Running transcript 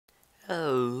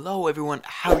Hello everyone,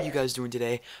 how are you guys doing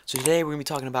today? So today we're going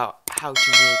to be talking about how to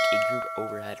make a group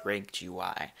overhead rank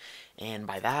GUI. And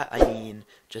by that I mean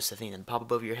just a thing that pop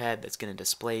above your head that's going to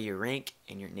display your rank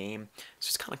and your name. So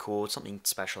it's kind of cool, it's something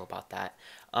special about that.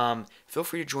 Feel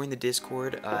free to join the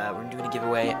Discord. We're doing a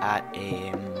giveaway at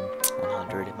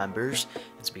 100 members.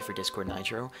 This will be for Discord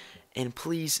Nitro. And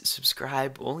please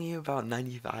subscribe. Only about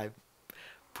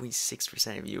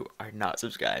 95.6% of you are not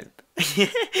subscribed.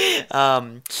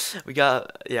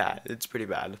 Yeah, it's pretty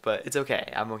bad, but it's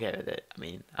okay. I'm okay with it. I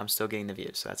mean, I'm still getting the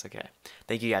views, so that's okay.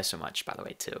 Thank you guys so much, by the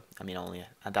way, too. I mean, only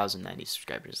 1,090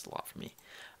 subscribers is a lot for me.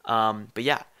 But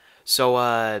yeah, so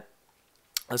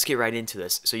let's get right into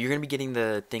this. So you're gonna be getting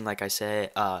the thing, like I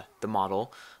said, the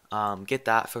model. Get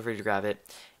that. Feel free to grab it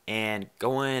and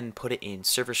go and put it in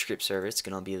server script server. It's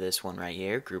gonna be this one right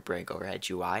here, group rank overhead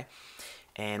GUI.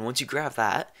 And once you grab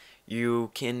that,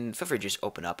 you can feel free to just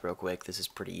open up real quick. This is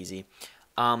pretty easy.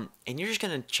 And you're just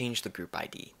gonna change the group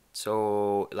ID.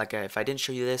 So like if I didn't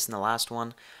show you this in the last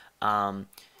one,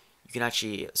 you can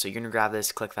actually, so you're gonna grab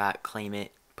this, click that, claim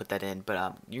it, put that in.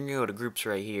 But you're gonna go to groups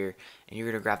right here, and you're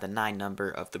gonna grab the 9 number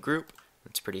of the group.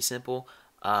 It's pretty simple.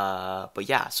 But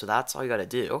yeah, so that's all you gotta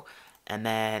do. And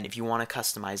then if you want to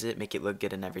customize it, make it look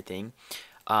good and everything,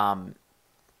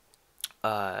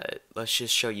 let's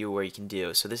just show you where you can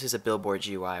do. So this is a billboard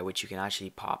GUI, which you can actually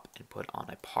pop and put on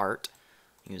a part.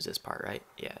 Use this part, right?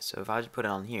 Yeah, so if I just put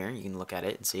it on here, you can look at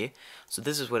it and see. So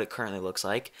this is what it currently looks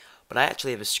like, but I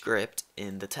actually have a script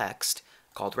in the text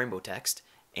called rainbow text,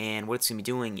 and what it's going to be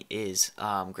doing is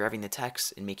grabbing the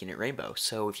text and making it rainbow.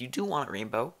 So if you do want it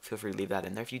rainbow, feel free to leave that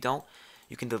in there. If you don't,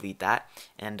 you can delete that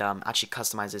and actually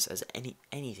customize this as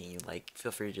anything you like.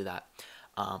 Feel free to do that.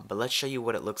 But let's show you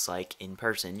what it looks like in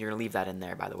person. You're going to leave that in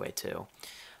there, by the way, too.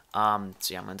 So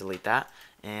yeah, I'm going to delete that,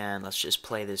 and let's just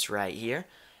play this right here.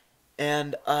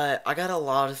 And I got a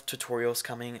lot of tutorials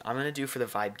coming. I'm going to do for the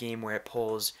vibe game where it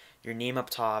pulls your name up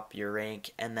top, your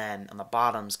rank, and then on the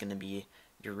bottom is going to be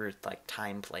your like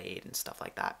time played and stuff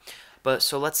like that. But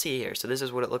so let's see here. So this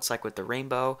is what it looks like with the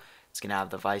rainbow. It's going to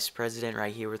have the vice president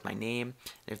right here with my name,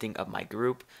 everything of my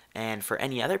group. And for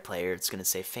any other player, it's going to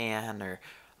say fan or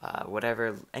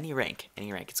whatever, any rank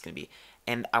it's going to be.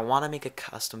 And I want to make a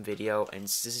custom video, and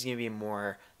this is going to be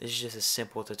this is just a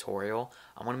simple tutorial.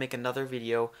 I want to make another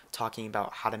video talking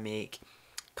about how to make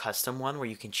custom one where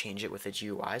you can change it with a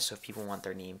GUI, so if people want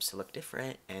their names to look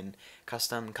different and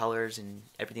custom colors and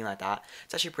everything like that.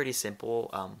 It's actually pretty simple,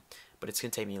 but it's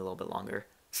going to take me a little bit longer,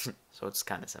 so it's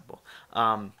kind of simple.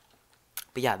 But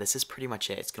yeah, this is pretty much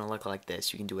it. It's going to look like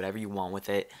this. You can do whatever you want with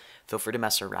it. Feel free to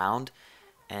mess around.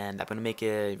 And I'm going to make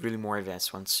a really more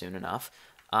advanced one soon enough.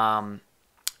 Yeah,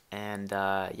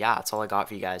 that's all I got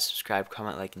for you guys. Subscribe,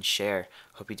 comment, like, and share.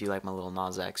 Hope you do like my little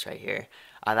Nas X right here.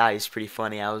 I thought he was pretty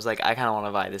funny. I was like, I kind of want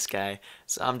to buy this guy.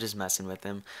 So I'm just messing with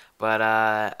him. But,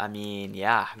 I mean,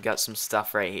 yeah, I've got some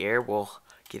stuff right here. We'll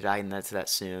get into that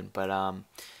soon. But,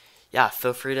 yeah,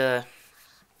 feel free to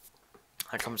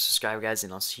comment, subscribe, guys,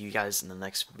 and I'll see you guys in the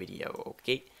next video,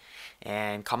 okay?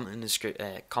 And comment in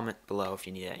the comment below if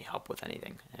you need any help with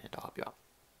anything, and I'll help you out.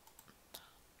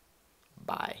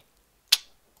 Bye.